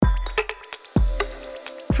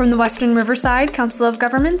From the Western Riverside Council of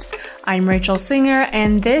Governments, I'm Rachel Singer,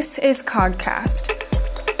 and this is COGcast.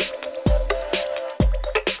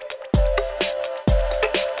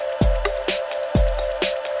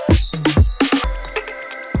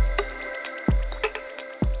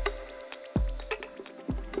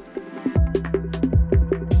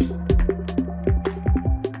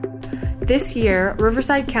 This year,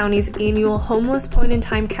 Riverside County's annual homeless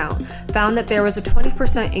point-in-time count found that there was a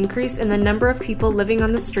 20% increase in the number of people living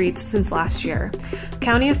on the streets since last year.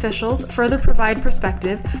 County officials further provide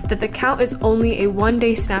perspective that the count is only a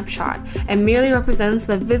one-day snapshot and merely represents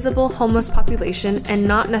the visible homeless population and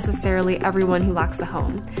not necessarily everyone who lacks a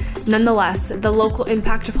home. Nonetheless, the local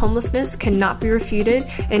impact of homelessness cannot be refuted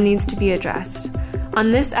and needs to be addressed.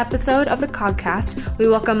 On this episode of the COGcast, we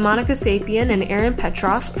welcome Monica Sapien and Aaron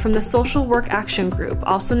Petroff from the Social Work Action Group,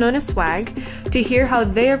 also known as SWAG, to hear how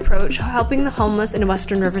they approach helping the homeless in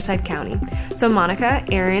Western Riverside County. So Monica,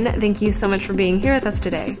 Aaron, thank you so much for being here with us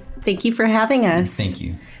today. Thank you for having us. Thank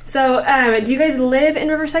you. So do you guys live in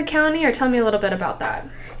Riverside County, or tell me a little bit about that?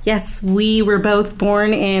 Yes, we were both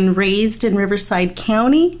born and raised in Riverside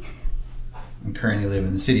County. I currently live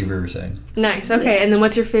in the city of Riverside. Nice. Okay. And then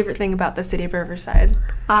what's your favorite thing about the city of Riverside?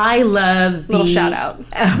 I love the... Little shout out.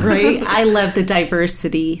 Right? I love the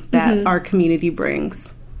diversity that our community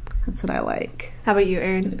brings. That's what I like. How about you,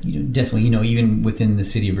 Aaron? Definitely, even within the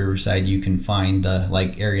city of Riverside, you can find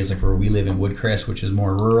areas like where we live in Woodcrest, which is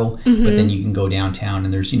more rural, but then you can go downtown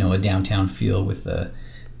and there's, a downtown feel with the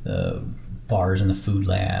bars and the food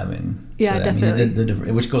lab and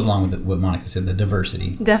definitely. Which goes along with what Monica said, the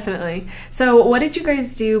diversity. Definitely. So what did you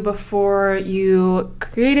guys do before you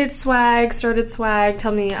created SWAG, started SWAG?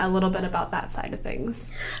 Tell me a little bit about that side of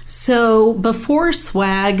things. So before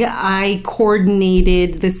SWAG, I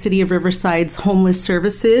coordinated the City of Riverside's homeless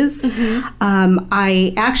services.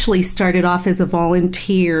 I actually started off as a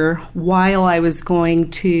volunteer while I was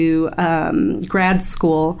going to grad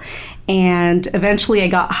school. And eventually I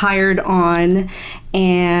got hired on,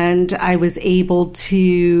 and I was able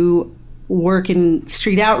to work in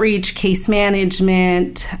street outreach, case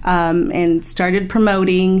management, and started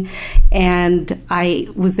promoting. And I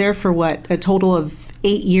was there for a total of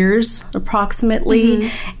 8 years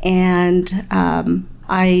approximately. And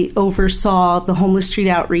I oversaw the homeless street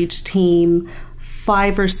outreach team,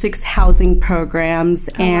 5 or 6 housing programs,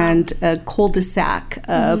 and a cul-de-sac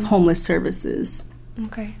of homeless services.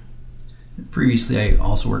 Okay. Previously, I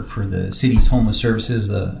also worked for the city's homeless services.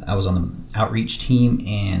 I was on the outreach team,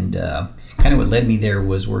 and kind of what led me there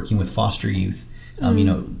was working with foster youth.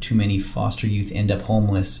 Too many foster youth end up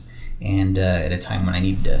homeless, and at a time when I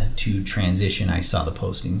needed to transition, I saw the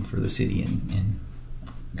posting for the city and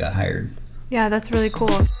got hired. Yeah, that's really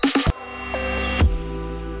cool.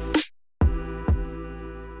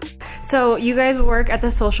 So you guys work at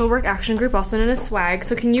the Social Work Action Group, also known as SWAG.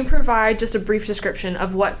 So can you provide just a brief description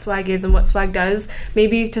of what SWAG is and what SWAG does,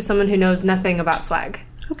 maybe to someone who knows nothing about SWAG?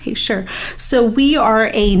 Okay, sure. So we are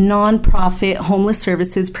a nonprofit homeless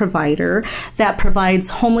services provider that provides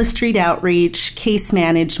homeless street outreach, case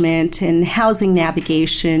management, and housing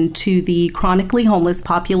navigation to the chronically homeless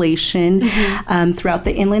population throughout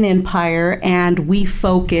the Inland Empire, and we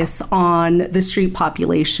focus on the street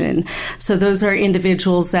population. So those are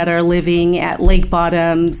individuals that are living at lake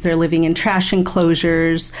bottoms, they're living in trash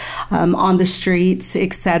enclosures, on the streets,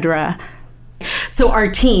 etc. So our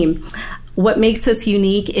team... What makes us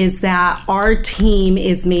unique is that our team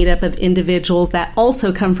is made up of individuals that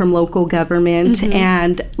also come from local government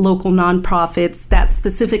and local nonprofits that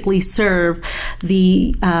specifically serve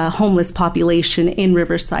the homeless population in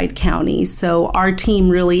Riverside County. So our team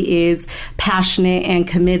really is passionate and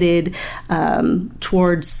committed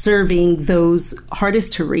towards serving those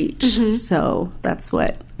hardest to reach. So that's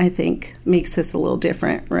what I think makes us a little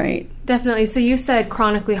different, right? Definitely. So you said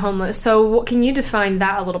chronically homeless. So can you define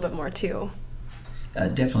that a little bit more too?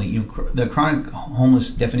 Definitely. The chronic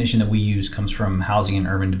homeless definition that we use comes from Housing and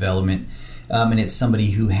Urban Development, and it's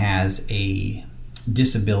somebody who has a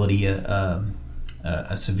disability, a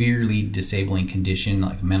severely disabling condition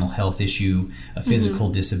like a mental health issue, a physical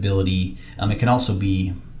disability. It can also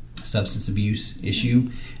be a substance abuse issue,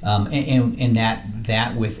 and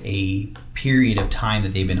that with a period of time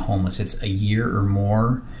that they've been homeless. It's a year or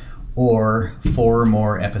more, or 4 or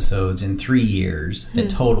more episodes in 3 years that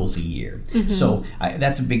totals a year. So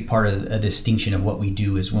that's a big part of a distinction of what we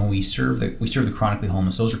do is when we serve the chronically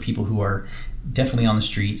homeless. Those are people who are definitely on the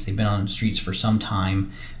streets. They've been on the streets for some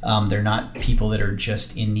time. They're not people that are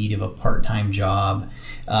just in need of a part-time job.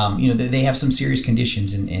 They have some serious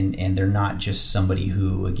conditions, and they're not just somebody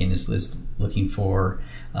who, again, is looking for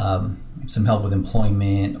some help with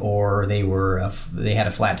employment, or they had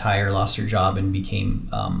a flat tire, lost their job, and became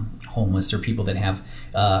homeless, or people that have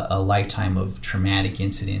a lifetime of traumatic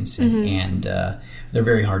incidents, and they're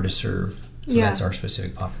very hard to serve. So that's our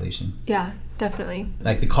specific population. Yeah, definitely.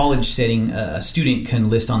 Like the college setting, a student can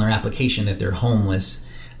list on their application that they're homeless.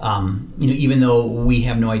 Even though we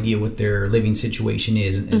have no idea what their living situation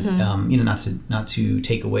is, not to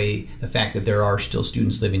take away the fact that there are still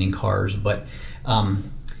students living in cars, but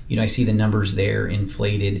I see the numbers there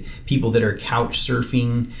inflated. People that are couch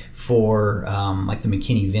surfing for like the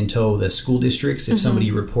McKinney-Vento, the school districts, if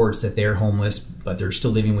somebody reports that they're homeless but they're still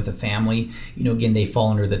living with a family, again, they fall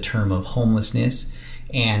under the term of homelessness.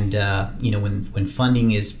 And when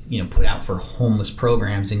funding is put out for homeless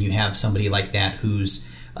programs, and you have somebody like that who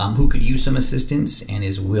could use some assistance and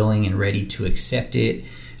is willing and ready to accept it,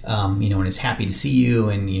 and is happy to see you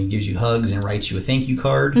and gives you hugs and writes you a thank you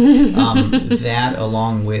card. That,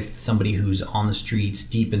 along with somebody who's on the streets,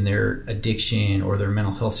 deep in their addiction or their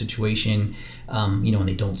mental health situation, and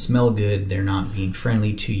they don't smell good, they're not being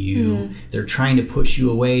friendly to you, they're trying to push you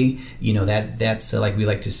away. That's like we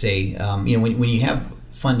like to say, when you have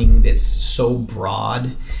funding that's so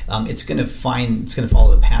broad, it's going to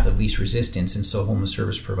follow the path of least resistance. And so homeless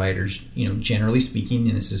service providers, generally speaking,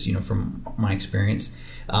 and this is from my experience,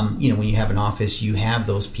 when you have an office, you have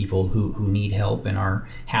those people who need help and are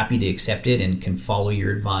happy to accept it and can follow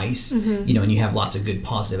your advice, and you have lots of good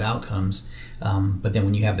positive outcomes. But then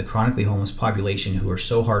when you have the chronically homeless population who are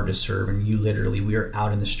so hard to serve, and we are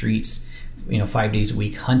out in the streets 5 days a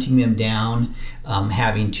week, hunting them down,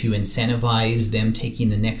 having to incentivize them taking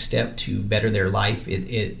the next step to better their life.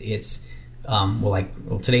 It's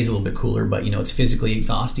today's a little bit cooler, but it's physically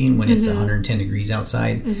exhausting when it's 110 degrees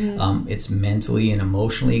outside. It's mentally and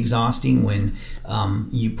emotionally exhausting when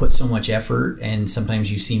you put so much effort and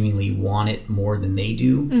sometimes you seemingly want it more than they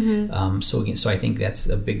do. So I think that's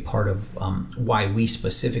a big part of why we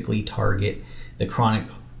specifically target the chronic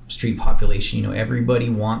street population. Everybody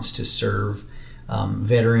wants to serve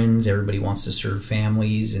veterans, everybody wants to serve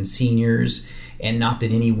families and seniors, and not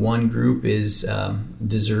that any one group is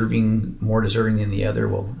more deserving than the other.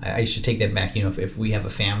 Well, I should take that back. If we have a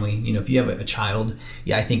family, if you have a child,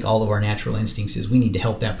 I think all of our natural instincts is we need to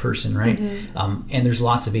help that person, right? And there's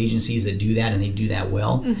lots of agencies that do that, and they do that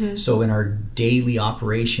well. So in our daily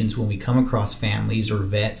operations, when we come across families or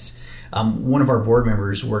vets, one of our board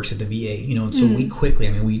members works at the VA, and so we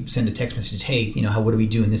quickly, we send a text message, hey, what do we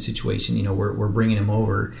do in this situation? We're bringing him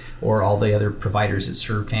over, or all the other providers that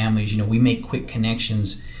serve families. We make quick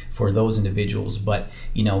connections for those individuals. But,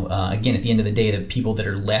 again, at the end of the day, the people that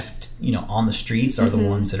are left, on the streets are the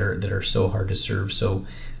ones that are so hard to serve. So,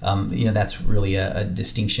 that's really a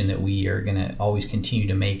distinction that we are going to always continue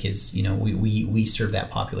to make is, we serve that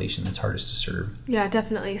population that's hardest to serve. Yeah,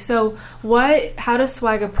 definitely. So how does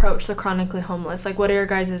SWAG approach the chronically homeless? Like, what are your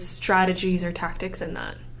guys' strategies or tactics in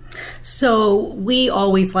that? So we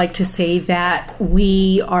always like to say that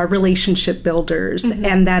we are relationship builders,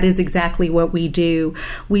 and that is exactly what we do.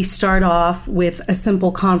 We start off with a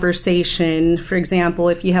simple conversation. For example,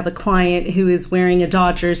 if you have a client who is wearing a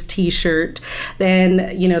Dodgers t-shirt, then,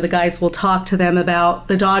 the guys will talk to them about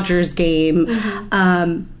the Dodgers game.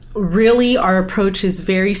 Really, our approach is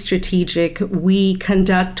very strategic. We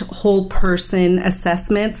conduct whole person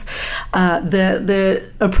assessments. The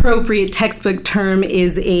appropriate textbook term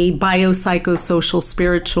is a biopsychosocial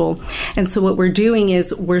spiritual. And so what we're doing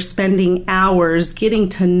is we're spending hours getting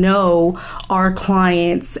to know our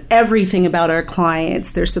clients, everything about our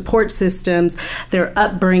clients, their support systems, their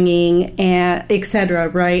upbringing, and et cetera,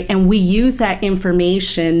 right? And we use that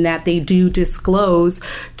information that they do disclose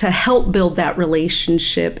to help build that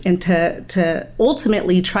relationship and to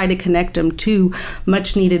ultimately try to connect them to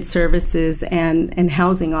much needed services and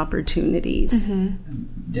housing opportunities.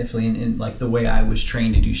 Definitely, and like the way I was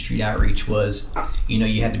trained to do street outreach was,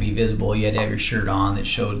 you had to be visible. You had to have your shirt on that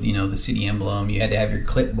showed, the city emblem. You had to have your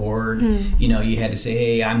clipboard. You had to say,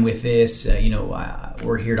 hey, I'm with this.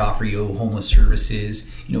 We're here to offer you homeless services.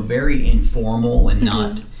 Very informal and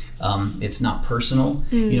not. It's not personal,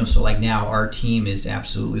 so like now our team is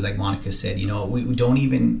absolutely, like Monica said, you don't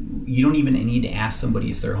even need to ask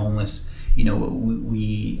somebody if they're homeless.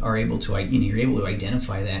 We are able to, you're able to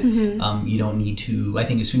identify that. You don't need to, I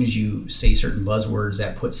think as soon as you say certain buzzwords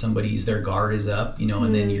that put their guard is up,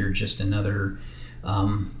 and then you're just another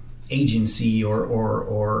agency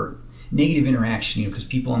or negative interaction, because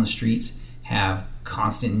people on the streets have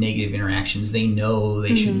constant negative interactions. They know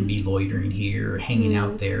they shouldn't be loitering here or hanging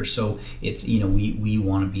out there. So it's, we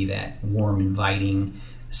want to be that warm, inviting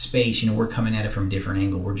space, we're coming at it from a different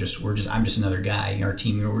angle. I'm just another guy. Our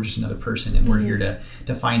team, we're just another person, and we're here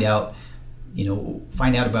to find out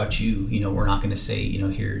about you. We're not going to say,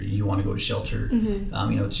 here, you want to go to shelter.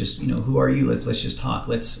 It's just, who are you? Let's just talk.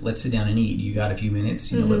 Let's sit down and eat. You got a few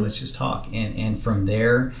minutes? Let's just talk. And from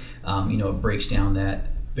there, it breaks down that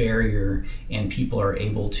barrier, and people are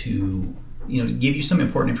able to give you some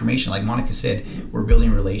important information. Like Monica said, we're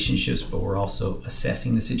building relationships, but we're also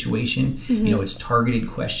assessing the situation. It's targeted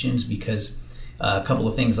questions, because a couple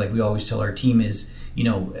of things, like we always tell our team, is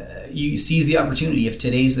you seize the opportunity. If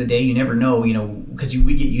today's the day, you never know, because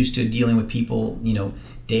we get used to dealing with people,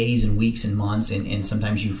 days and weeks and months, and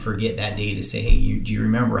sometimes you forget that day to say, hey, do you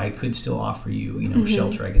remember I could still offer you,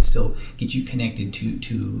 shelter? I could still get you connected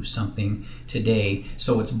to something today.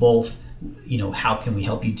 So it's both, how can we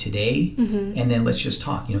help you today? And then let's just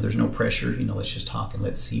talk. There's no pressure. Let's just talk and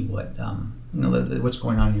let's see what, what's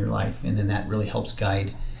going on in your life. And then that really helps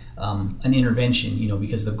guide an intervention,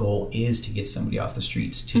 because the goal is to get somebody off the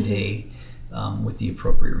streets today. With the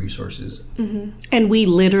appropriate resources. And we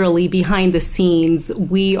literally, behind the scenes,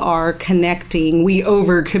 we are connecting, we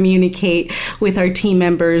over communicate with our team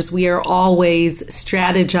members. We are always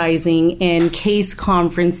strategizing and case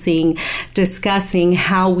conferencing, discussing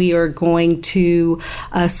how we are going to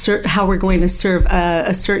serve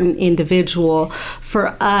a certain individual.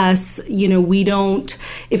 For us, we don't,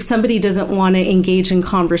 if somebody doesn't want to engage in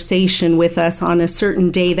conversation with us on a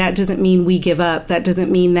certain day, that doesn't mean we give up. That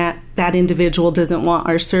doesn't mean that individual doesn't want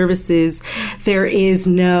our services. There's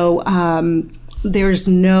no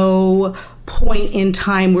point in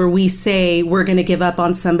time where we say we're going to give up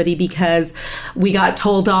on somebody because we got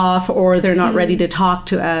told off or they're not ready to talk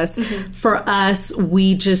to us. For us,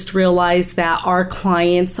 we just realize that our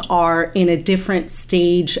clients are in a different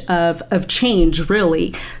stage of change,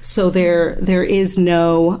 really. So there is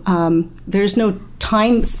no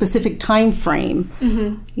specific time frame,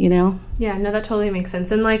 Yeah, no, that totally makes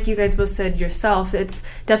sense. And like you guys both said yourself, it's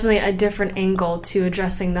definitely a different angle to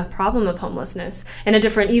addressing the problem of homelessness, and a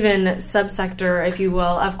different even subsector, if you will,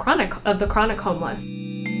 of the chronic homeless.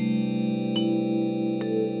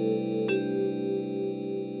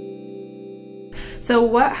 So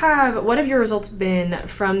what have your results been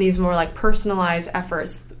from these more like personalized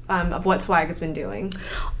efforts of what SWAG has been doing?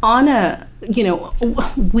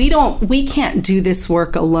 We can't do this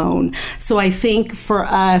work alone. So I think for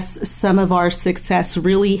us, some of our success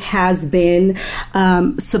really has been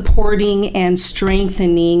supporting and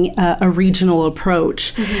strengthening a regional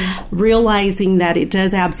approach, realizing that it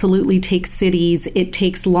does absolutely take cities, it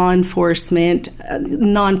takes law enforcement,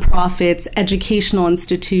 nonprofits, educational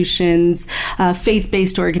institutions,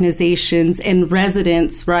 faith-based organizations, and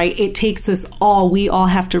residents, right? It takes us all. We all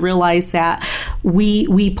have to realize that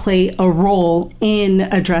we play a role in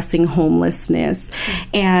addressing homelessness.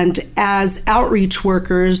 And as outreach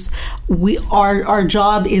workers, our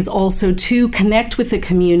job is also to connect with the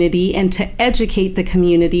community and to educate the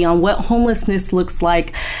community on what homelessness looks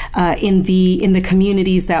like in the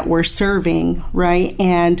communities that we're serving, right?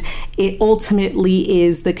 And it ultimately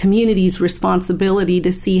is the community's responsibility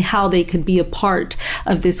to see how they could be a part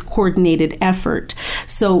of this coordinated effort.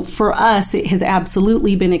 So for us, it has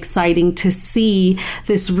absolutely been exciting to see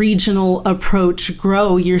this regional approach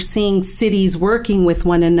grow. You're seeing cities working with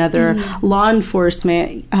one another, law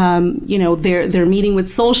enforcement, they're meeting with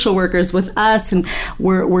social workers, with us, and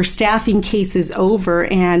we're staffing cases over,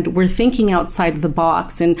 and we're thinking outside of the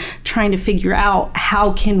box and trying to figure out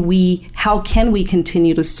how can we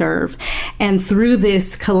continue to serve. And through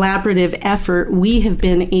this collaborative effort, we have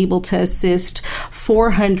been able to assist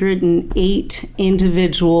 408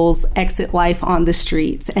 individuals exit life on the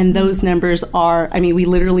streets. And those numbers are, we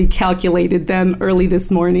literally calculated them early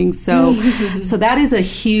this morning. So that is a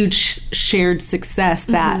huge shared success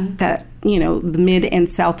that the mid and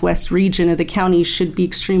southwest region of the county should be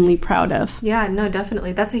extremely proud of. Yeah, no,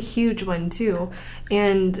 definitely. That's a huge one too.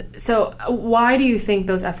 And so why do you think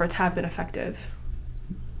those efforts have been effective?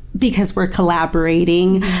 Because we're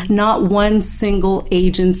collaborating. Not one single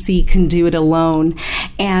agency can do it alone.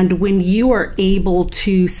 And when you are able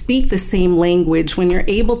to speak the same language, when you're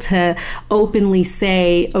able to openly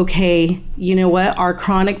say, okay, you know what, our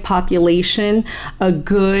chronic population, a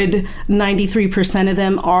good 93% of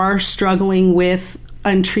them are struggling with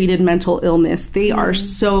untreated mental illness. They are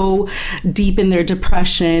so deep in their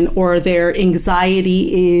depression, or their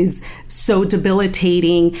anxiety is so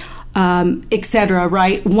debilitating, etc.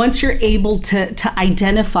 Right? Once you're able to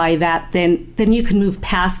identify that, then you can move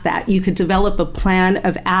past that. You could develop a plan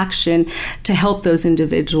of action to help those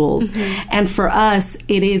individuals. And for us,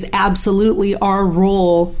 it is absolutely our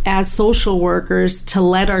role as social workers to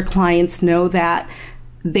let our clients know that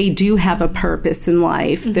they do have a purpose in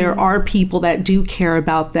life. Mm-hmm. There are people that do care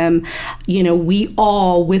about them. You know, we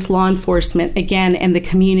all, with law enforcement, again, and the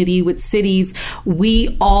community with cities,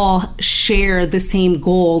 we all share the same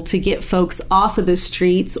goal to get folks off of the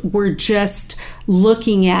streets. We're just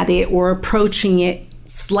looking at it or approaching it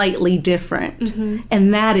slightly different. Mm-hmm.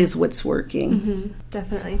 And that is what's working. Mm-hmm.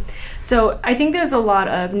 Definitely. So I think there's a lot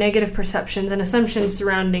of negative perceptions and assumptions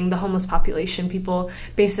surrounding the homeless population. People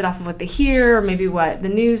base it off of what they hear, or maybe what the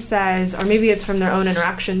news says, or maybe it's from their own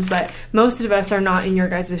interactions. But most of us are not in your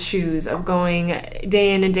guys' shoes of going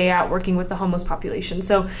day in and day out working with the homeless population.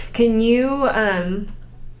 So can you,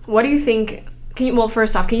 what do you think, well,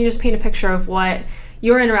 first off, can you just paint a picture of what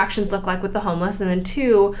your interactions look like with the homeless? And then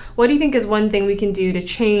 2, what do you think is one thing we can do to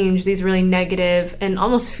change these really negative and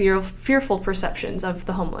almost fearful perceptions of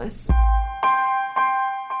the homeless?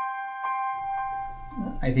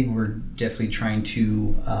 I think we're definitely trying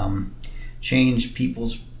to change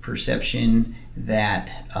people's perception that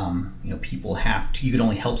people have to. You could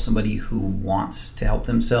only help somebody who wants to help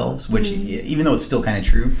themselves, which even though it's still kind of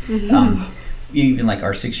true, even like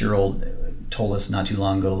our 6-year-old told us not too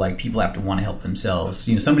long ago, like, people have to want to help themselves.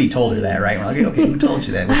 You know, somebody told her that, right? We're like, okay, who told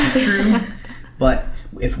you that? Which is true. But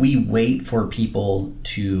if we wait for people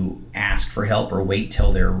to ask for help or wait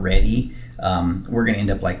till they're ready, we're going to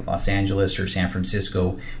end up like Los Angeles or San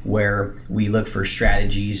Francisco, where we look for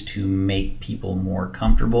strategies to make people more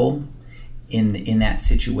comfortable in that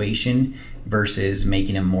situation versus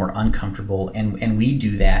making them more uncomfortable. And we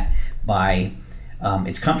do that by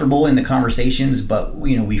it's comfortable in the conversations, but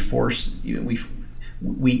we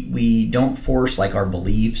don't force like our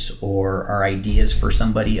beliefs or our ideas for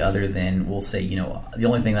somebody, other than we'll say, the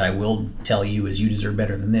only thing that I will tell you is you deserve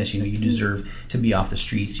better than this. You deserve to be off the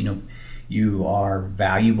streets. You are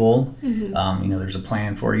valuable. Mm-hmm. There's a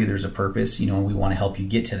plan for you. There's a purpose. And we want to help you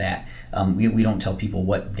get to that. We don't tell people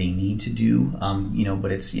what they need to do.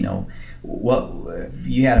 But it's what if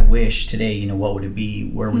you had a wish today, what would it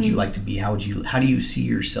be? Where would you like to be? How do you see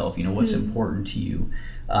yourself? What's important to you?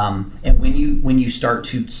 And when you start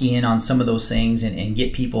to key in on some of those things and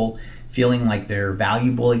get people feeling like they're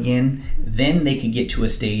valuable again, then they could get to a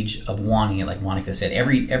stage of wanting it. Like Monica said,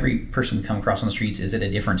 every person we come across on the streets is at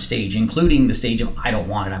a different stage, including the stage of, I don't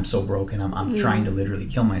want it, I'm so broken, I'm trying to literally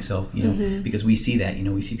kill myself, because we see that,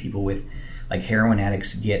 we see people with, like, heroin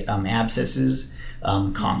addicts get abscesses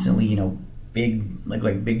constantly,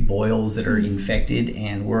 big big boils that are infected,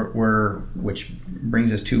 and which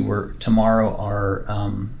brings us to tomorrow our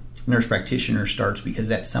nurse practitioner starts, because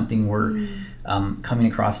that's something we're coming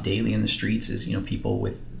across daily in the streets is people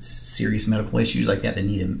with serious medical issues like that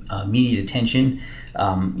need immediate attention.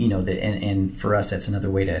 And for us, that's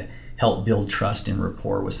another way to help build trust and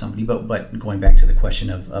rapport with somebody. But going back to the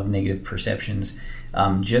question of negative perceptions,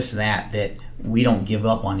 just that we don't give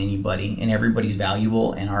up on anybody, and everybody's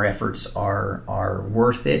valuable, and our efforts are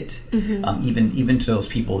worth it. Mm-hmm. Even to those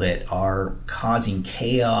people that are causing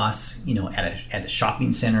chaos, at a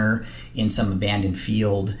shopping center, in some abandoned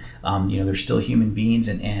field, they're still human beings,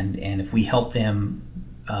 and if we help them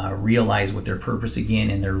realize what their purpose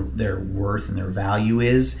again and their worth and their value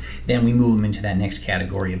is, then we move them into that next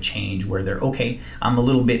category of change, where they're, okay, I'm a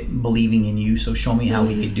little bit believing in you, so show me how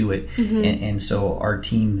we could do it. Mm-hmm. And so our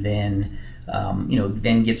team then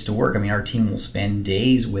then gets to work. I mean, our team will spend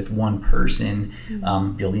days with one person,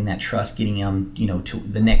 building that trust, getting them, to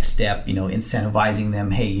the next step, incentivizing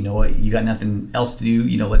them. Hey, you know what? You got nothing else to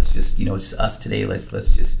do. Let's just, it's us today. Let's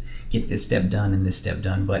just get this step done and this step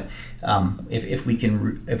done. But if we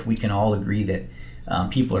can all agree that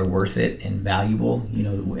people are worth it and valuable,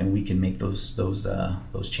 and we can make those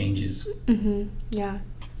changes. Mm-hmm. Yeah.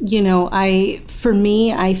 For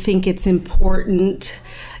me, I think it's important.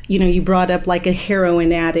 You brought up like a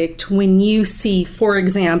heroin addict. When you see, for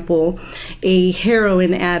example, a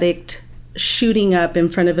heroin addict shooting up in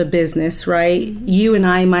front of a business, right? Mm-hmm. You and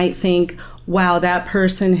I might think, wow, that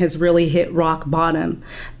person has really hit rock bottom.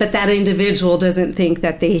 But that individual doesn't think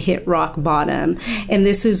that they hit rock bottom. And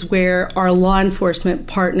this is where our law enforcement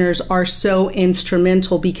partners are so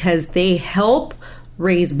instrumental, because they help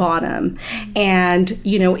raise bottom. And,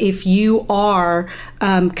 if you are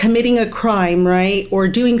committing a crime, right, or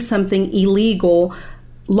doing something illegal,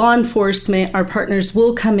 law enforcement, our partners,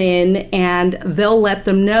 will come in and they'll let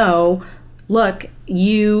them know, look,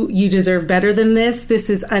 you deserve better than this. This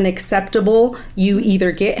is unacceptable. You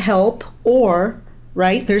either get help or,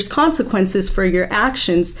 right, there's consequences for your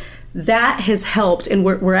actions. That has helped. And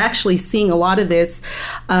we're actually seeing a lot of this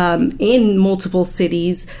in multiple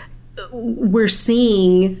cities. We're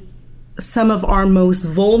seeing some of our most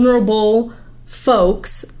vulnerable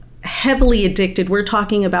folks heavily addicted, we're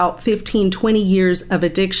talking about 15, 20 years of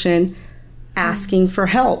addiction, asking for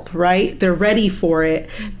help, right? They're ready for it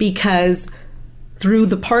because through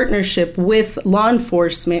the partnership with law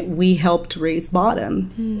enforcement, we helped raise bottom.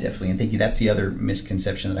 Definitely. And thank you. That's the other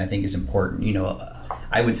misconception that I think is important.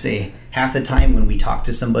 I would say half the time when we talk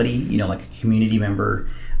to somebody, like a community member,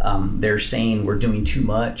 they're saying we're doing too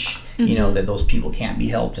much, that those people can't be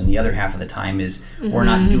helped. And the other half of the time is we're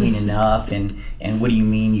not doing enough. And what do you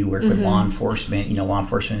mean you work with law enforcement? Law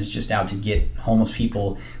enforcement is just out to get homeless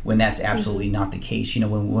people, when that's absolutely not the case.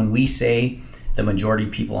 When we say the majority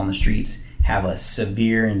of people on the streets have a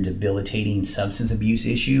severe and debilitating substance abuse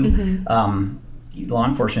issue, law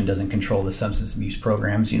enforcement doesn't control the substance abuse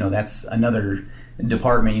programs. That's another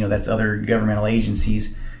department, that's other governmental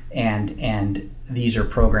agencies. And these are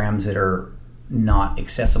programs that are not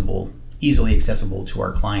easily accessible to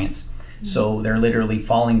our clients. So they're literally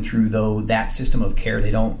falling through that system of care.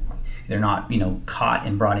 They're not caught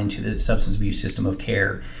and brought into the substance abuse system of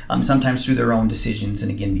care, sometimes through their own decisions,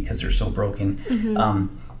 and again because they're so broken.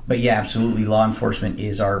 But yeah, absolutely, law enforcement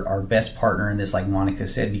is our best partner in this, like Monica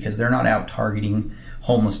said, because they're not out targeting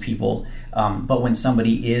homeless people. But when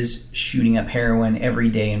somebody is shooting up heroin every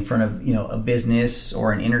day in front of a business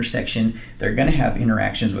or an intersection, they're going to have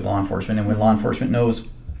interactions with law enforcement. And when law enforcement knows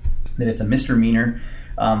that it's a misdemeanor,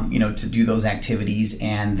 to do those activities,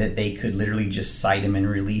 and that they could literally just cite them and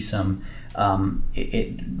release them,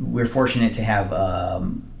 we're fortunate to have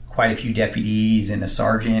quite a few deputies and a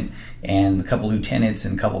sergeant and a couple lieutenants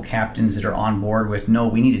and a couple captains that are on board with, no,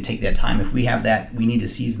 we need to take that time. If we have that, we need to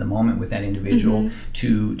seize the moment with that individual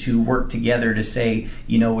to work together to say,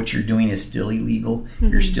 what you're doing is still illegal.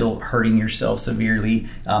 You're still hurting yourself severely.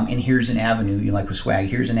 And here's an avenue, like with SWAG,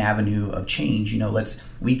 here's an avenue of change.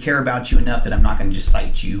 We care about you enough that I'm not going to just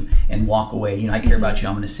cite you and walk away. I care about you.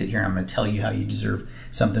 I'm going to sit here and I'm going to tell you how you deserve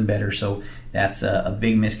something better. So that's a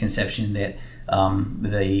big misconception that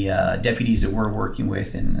the deputies that we're working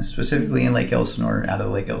with, and specifically in Lake Elsinore, out of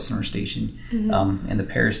the Lake Elsinore station, and the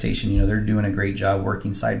Paris station, they're doing a great job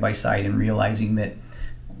working side by side and realizing that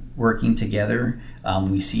working together,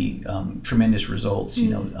 we see tremendous results,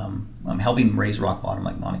 helping raise rock bottom,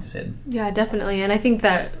 like Monica said. Yeah, definitely. And I think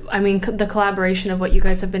that, the collaboration of what you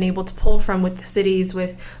guys have been able to pull from with the cities,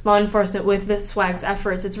 with law enforcement, with the SWAG's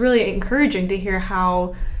efforts, it's really encouraging to hear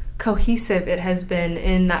how cohesive it has been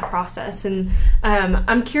in that process. And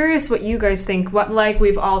I'm curious what you guys think. Like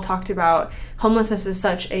we've all talked about, homelessness is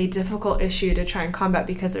such a difficult issue to try and combat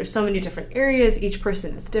because there's so many different areas. Each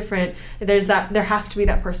person is different. There has to be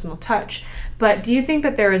that personal touch. But do you think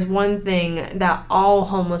that there is one thing that all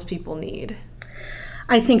homeless people need?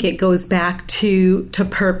 I think it goes back to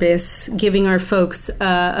purpose, giving our folks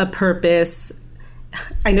a purpose.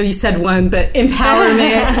 I know you said one, but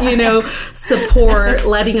empowerment, support,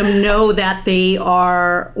 letting them know that they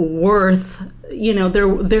are worth,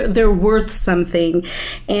 they're worth something.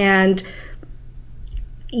 And,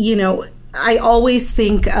 I always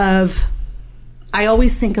think of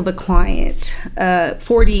a client, a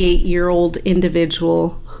 48-year-old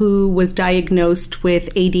individual who was diagnosed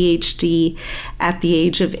with ADHD at the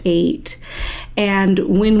age of 8. And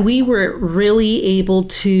when we were really able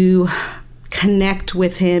to connect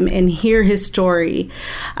with him and hear his story,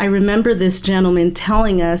 I remember this gentleman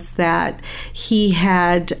telling us that he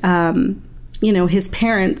had, his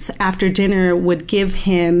parents after dinner would give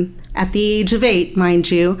him, at the age of 8,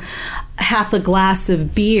 mind you, half a glass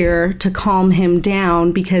of beer to calm him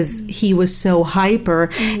down because he was so hyper,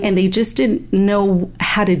 and they just didn't know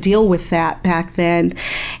how to deal with that back then.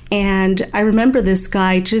 And I remember this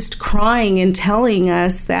guy just crying and telling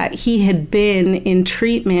us that he had been in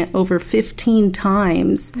treatment over 15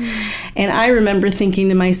 times. And I remember thinking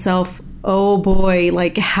to myself, oh boy,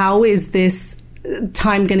 how is this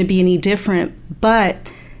time going to be any different? But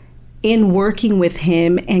in working with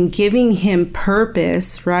him and giving him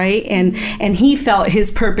purpose, right? And he felt his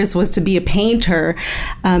purpose was to be a painter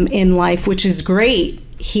in life, which is great.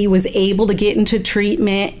 He was able to get into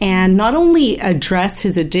treatment and not only address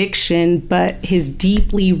his addiction, but his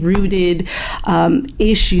deeply rooted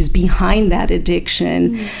issues behind that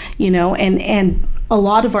addiction, and a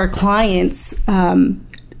lot of our clients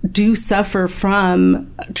do suffer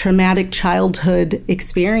from traumatic childhood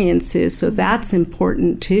experiences, so that's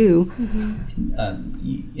important too. And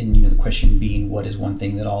the question being, what is one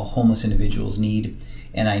thing that all homeless individuals need?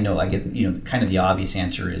 And I know I get kind of the obvious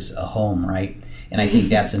answer is a home, right? And I think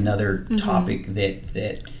that's another topic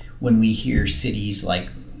that when we hear cities like,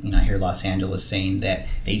 I hear Los Angeles saying that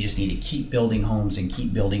they just need to keep building homes and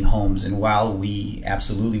keep building homes. And while we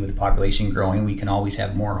absolutely, with the population growing, we can always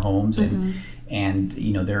have more homes, and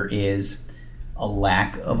there is a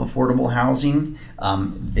lack of affordable housing.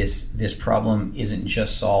 This problem isn't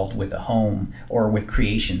just solved with a home or with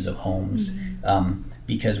creations of homes.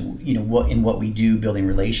 Because what we do, building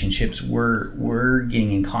relationships, we're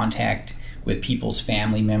getting in contact with people's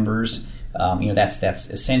family members. That's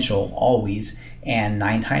essential always. And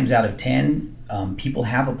 9 times out of 10, people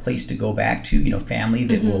have a place to go back to. Family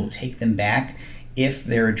that will take them back if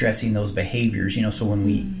they're addressing those behaviors. So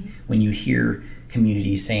when you hear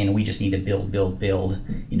communities saying we just need to build,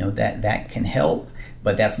 that can help.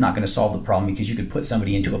 But that's not going to solve the problem, because you could put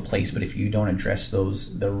somebody into a place, but if you don't address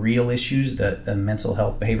the real issues, the mental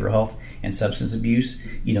health, behavioral health, and substance abuse,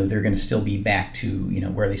 they're going to still be back to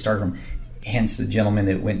where they started from. Hence the gentleman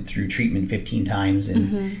that went through treatment 15 times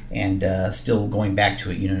and still going back to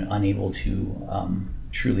it, unable to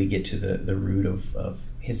truly get to the root of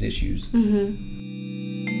his issues.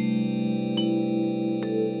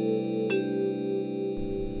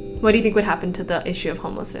 What do you think would happen to the issue of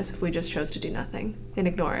homelessness if we just chose to do nothing and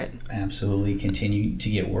ignore it? Absolutely continue to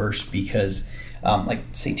get worse, because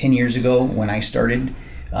say 10 years ago when I started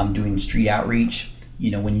doing street outreach,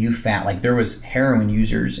 when you found, there was heroin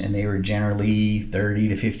users, and they were generally 30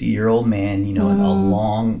 to 50-year-old men, a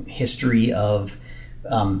long history of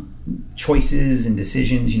choices and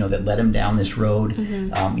decisions, that led them down this road.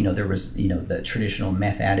 There was, the traditional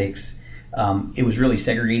meth addicts. It was really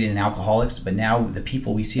segregated in alcoholics, but now the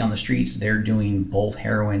people we see on the streets, they're doing both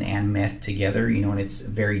heroin and meth together, and it's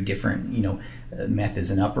very different. Meth is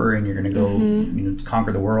an upper, and you're going to go,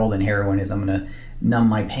 conquer the world, and heroin is, I'm going to numb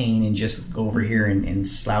my pain and just go over here and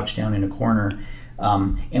slouch down in a corner.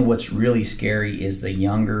 And what's really scary is the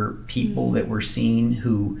younger people that we're seeing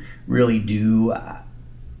who really do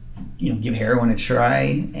give heroin a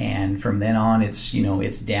try, and from then on it's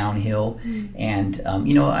it's downhill. And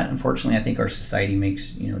unfortunately, I think our society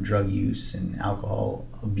makes drug use and alcohol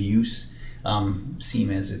abuse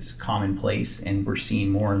seem as it's commonplace, and we're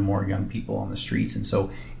seeing more and more young people on the streets. And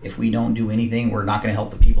so if we don't do anything, we're not going to help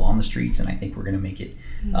the people on the streets, and I think we're going to make it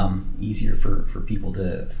easier for people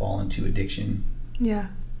to fall into addiction. Yeah.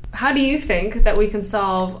 How do you think that we can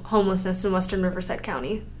solve homelessness in Western Riverside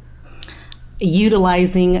County?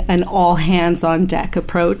 Utilizing an all-hands-on-deck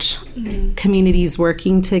approach, communities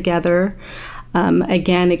working together.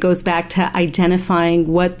 Again, it goes back to identifying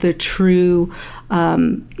what the true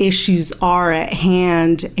issues are at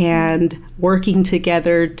hand and working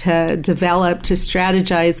together to develop, to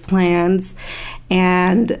strategize plans,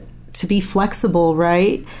 and to be flexible,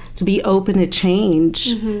 right? To be open to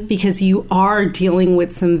change, because you are dealing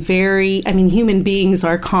with some human beings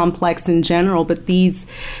are complex in general, but these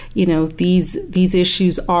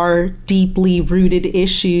issues are deeply rooted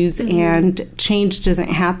issues, and change doesn't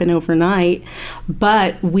happen overnight.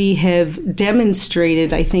 But we have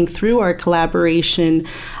demonstrated, I think, through our collaboration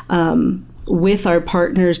with our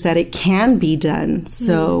partners that it can be done.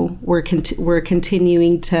 So we're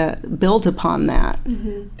continuing to build upon that.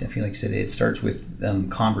 Definitely, like I said, it starts with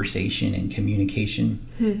conversation and communication.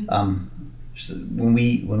 So when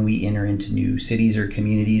we enter into new cities or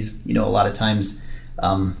communities, a lot of times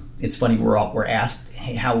it's funny, we're asked,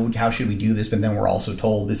 hey, how should we do this, but then we're also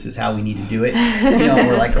told this is how we need to do it.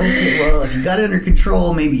 We're like, okay, well, if you got it under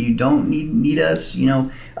control, maybe you don't need us.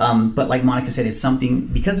 But like Monica said, it's something,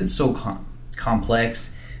 because it's so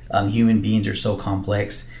complex. Human beings are so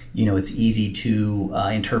complex. It's easy to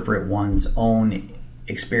interpret one's own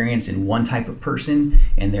experience in one type of person,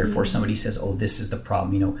 and therefore somebody says, oh, this is the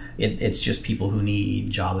problem. It's just people who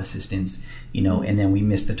need job assistance, and then we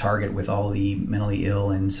miss the target with all the mentally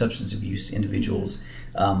ill and substance abuse individuals.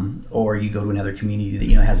 Or you go to another community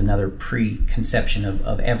that has another preconception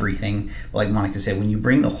of everything. But like Monica said, when you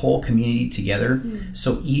bring the whole community together,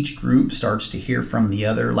 so each group starts to hear from the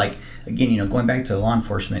other. Like, again, going back to law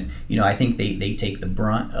enforcement, I think they take the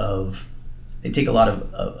brunt of. They take a lot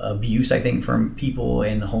of abuse, I think, from people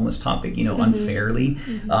in the homeless topic, unfairly.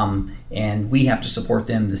 And we have to support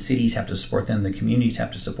them. The cities have to support them. The communities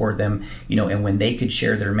have to support them, and when they could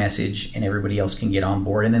share their message and everybody else can get on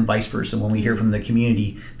board, and then vice versa. When we hear from the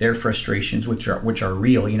community, their frustrations, which are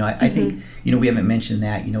real, I think, we haven't mentioned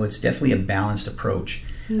that, it's definitely a balanced approach.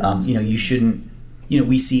 You shouldn't,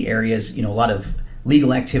 we see areas, a lot of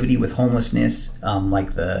legal activity with homelessness,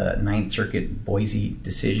 like the Ninth Circuit Boise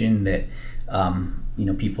decision that,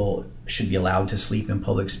 people should be allowed to sleep in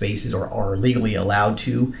public spaces or are legally allowed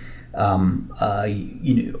to.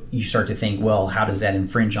 You start to think, well, how does that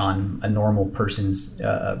infringe on a normal person's,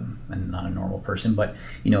 not a normal person, but,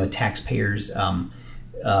 a taxpayer's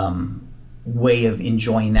way of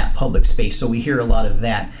enjoying that public space. So we hear a lot of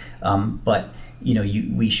that. But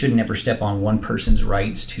we should never step on one person's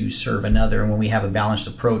rights to serve another. And when we have a balanced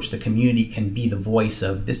approach, the community can be the voice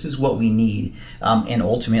of this is what we need. And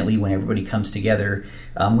ultimately, when everybody comes together,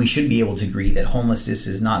 we should be able to agree that homelessness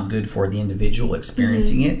is not good for the individual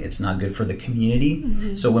experiencing it. It's not good for the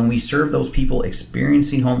community. So when we serve those people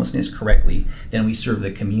experiencing homelessness correctly, then we serve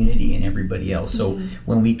the community and everybody else. So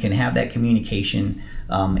when we can have that communication,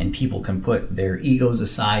 and people can put their egos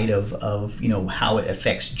aside of how it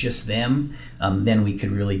affects just them, then we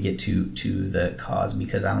could really get to the cause,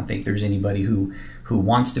 because I don't think there's anybody who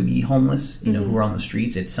wants to be homeless, who are on the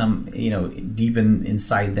streets. It's some, deep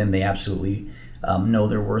inside them, they absolutely know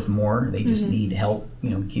they're worth more. They just need help,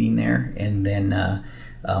 getting there. And then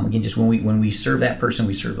again, just when we serve that person,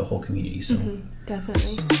 we serve the whole community. So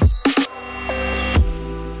definitely.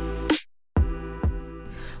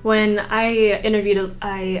 When I interviewed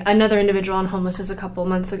another individual on homelessness a couple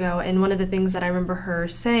months ago, and one of the things that I remember her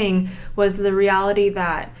saying was the reality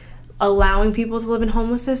that allowing people to live in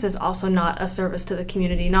homelessness is also not a service to the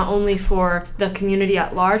community, not only for the community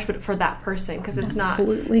at large, but for that person, because it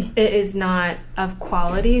is not of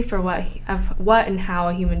quality for what and how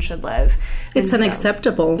a human should live. It's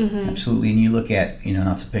unacceptable. Absolutely. And you look at,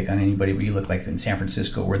 not to pick on anybody, but you look like in San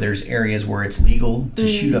Francisco where there's areas where it's legal to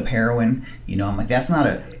shoot up heroin. I'm like, that's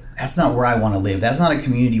not where I want to live. That's not a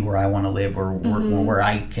community where I want to live, or where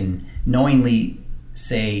I can knowingly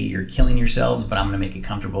say you're killing yourselves, but I'm going to make it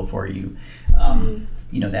comfortable for you.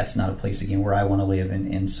 That's not a place, again, where I want to live.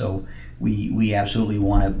 And so we absolutely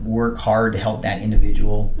want to work hard to help that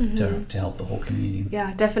individual to help the whole community.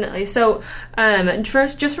 Yeah, definitely. So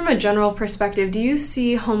first, just from a general perspective, do you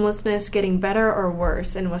see homelessness getting better or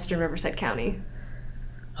worse in Western Riverside County?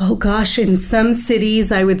 Oh gosh, in some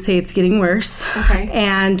cities I would say it's getting worse. Okay.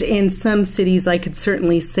 And in some cities I could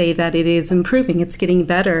certainly say that it is improving. It's getting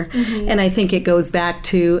better. And I think it goes back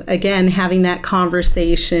to, again, having that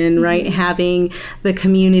conversation, right? Having the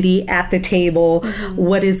community at the table.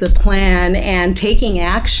 What is the plan? And taking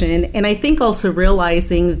action. And I think also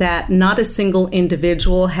realizing that not a single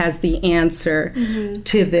individual has the answer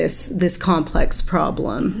to this complex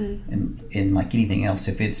problem. And like anything else,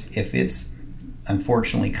 if it's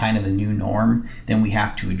unfortunately kind of the new norm, then we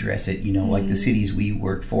have to address it. Like the cities we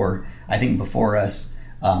worked for, I think before us,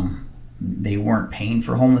 they weren't paying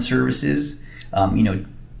for homeless services,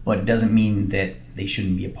 but it doesn't mean that they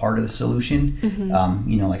shouldn't be a part of the solution.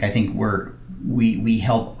 Like I think we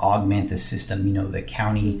help augment the system. The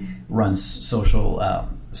county runs social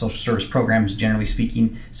service programs, generally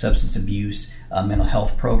speaking, substance abuse, mental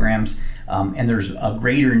health programs, and there's a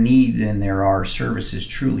greater need than there are services,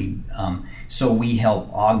 truly. So we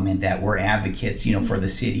help augment that. We're advocates, for the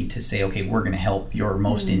city to say, okay, we're going to help your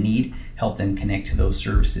most in need, help them connect to those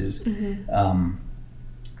services.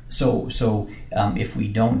 So if we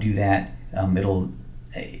don't do that, it'll,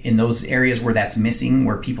 in those areas where that's missing,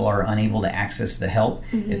 where people are unable to access the help,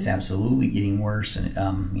 it's absolutely getting worse. And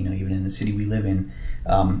even in the city we live in,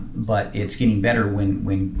 but it's getting better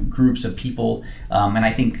when groups of people. And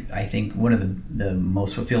I think one of the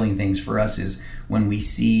most fulfilling things for us is when we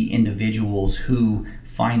see individuals who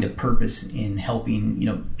find a purpose in helping,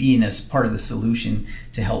 being as part of the solution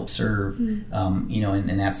to help serve,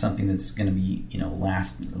 and that's something that's going to be,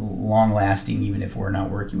 long lasting, even if we're not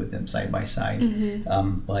working with them side by side.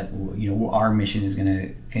 But our mission is going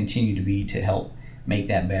to continue to be to help make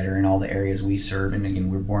that better in all the areas we serve. And again,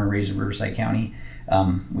 we're born and raised in Riverside County.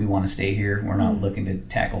 We want to stay here. We're not looking to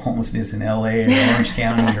tackle homelessness in LA or Orange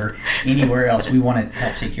County or anywhere else. We want to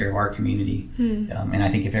help take care of our community. And I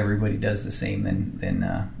think if everybody does the same,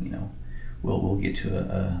 then we'll get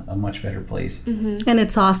to a much better place. And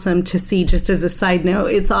it's awesome to see, just as a side note,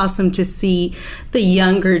 it's awesome to see the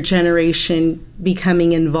younger generation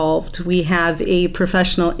becoming involved. We have a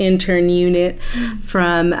professional intern unit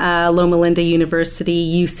from Loma Linda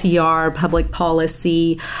University, UCR, Public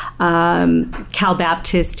Policy, Cal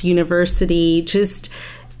Baptist University, just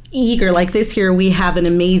eager. Like this year, we have an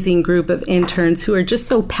amazing group of interns who are just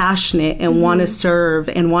so passionate and want to serve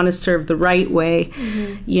the right way.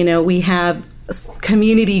 We have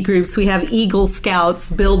community groups. We have Eagle Scouts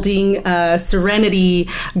building serenity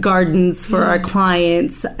gardens for our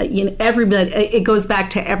clients. Everybody. It goes back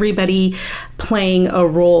to everybody playing a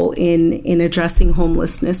role in addressing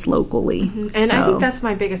homelessness locally. And I think that's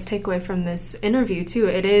my biggest takeaway from this interview too.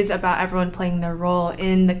 It is about everyone playing their role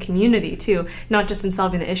in the community too, not just in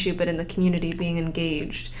solving the issue, but in the community being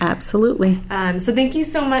engaged. Absolutely. So thank you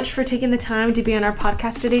so much for taking the time to be on our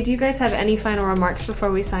podcast today. Do you guys have any final remarks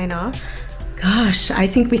before we sign off? Gosh, I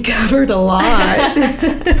think we covered a lot. I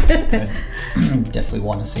definitely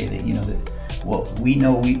want to say that, that well, we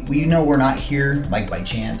know we're not here like by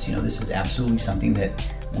chance. This is absolutely something that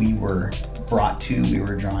we were brought to, we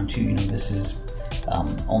were drawn to. This is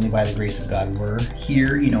only by the grace of God we're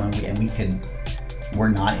here. We're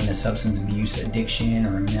not in a substance abuse addiction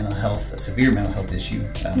or a severe mental health issue.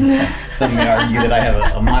 Some may argue that I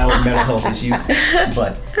have a mild mental health issue,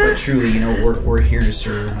 but truly, we're here to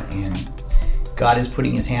serve, and God is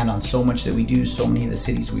putting His hand on so much that we do, so many of the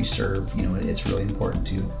cities we serve. It's really important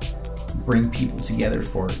to bring people together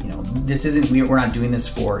for, this isn't, we're not doing this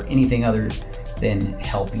for anything other than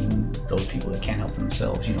helping those people that can't help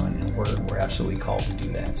themselves, and we're absolutely called to do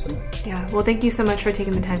that. So yeah, well, thank you so much for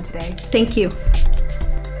taking the time today. Thank you.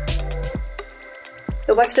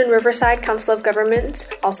 The Western Riverside Council of Governments,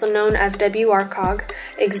 also known as WRCOG,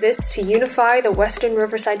 exists to unify the Western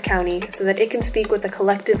Riverside County so that it can speak with a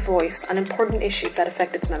collective voice on important issues that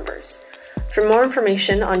affect its members. For more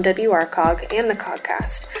information on WRCOG and the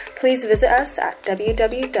COGcast, please visit us at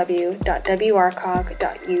www.wrcog.us.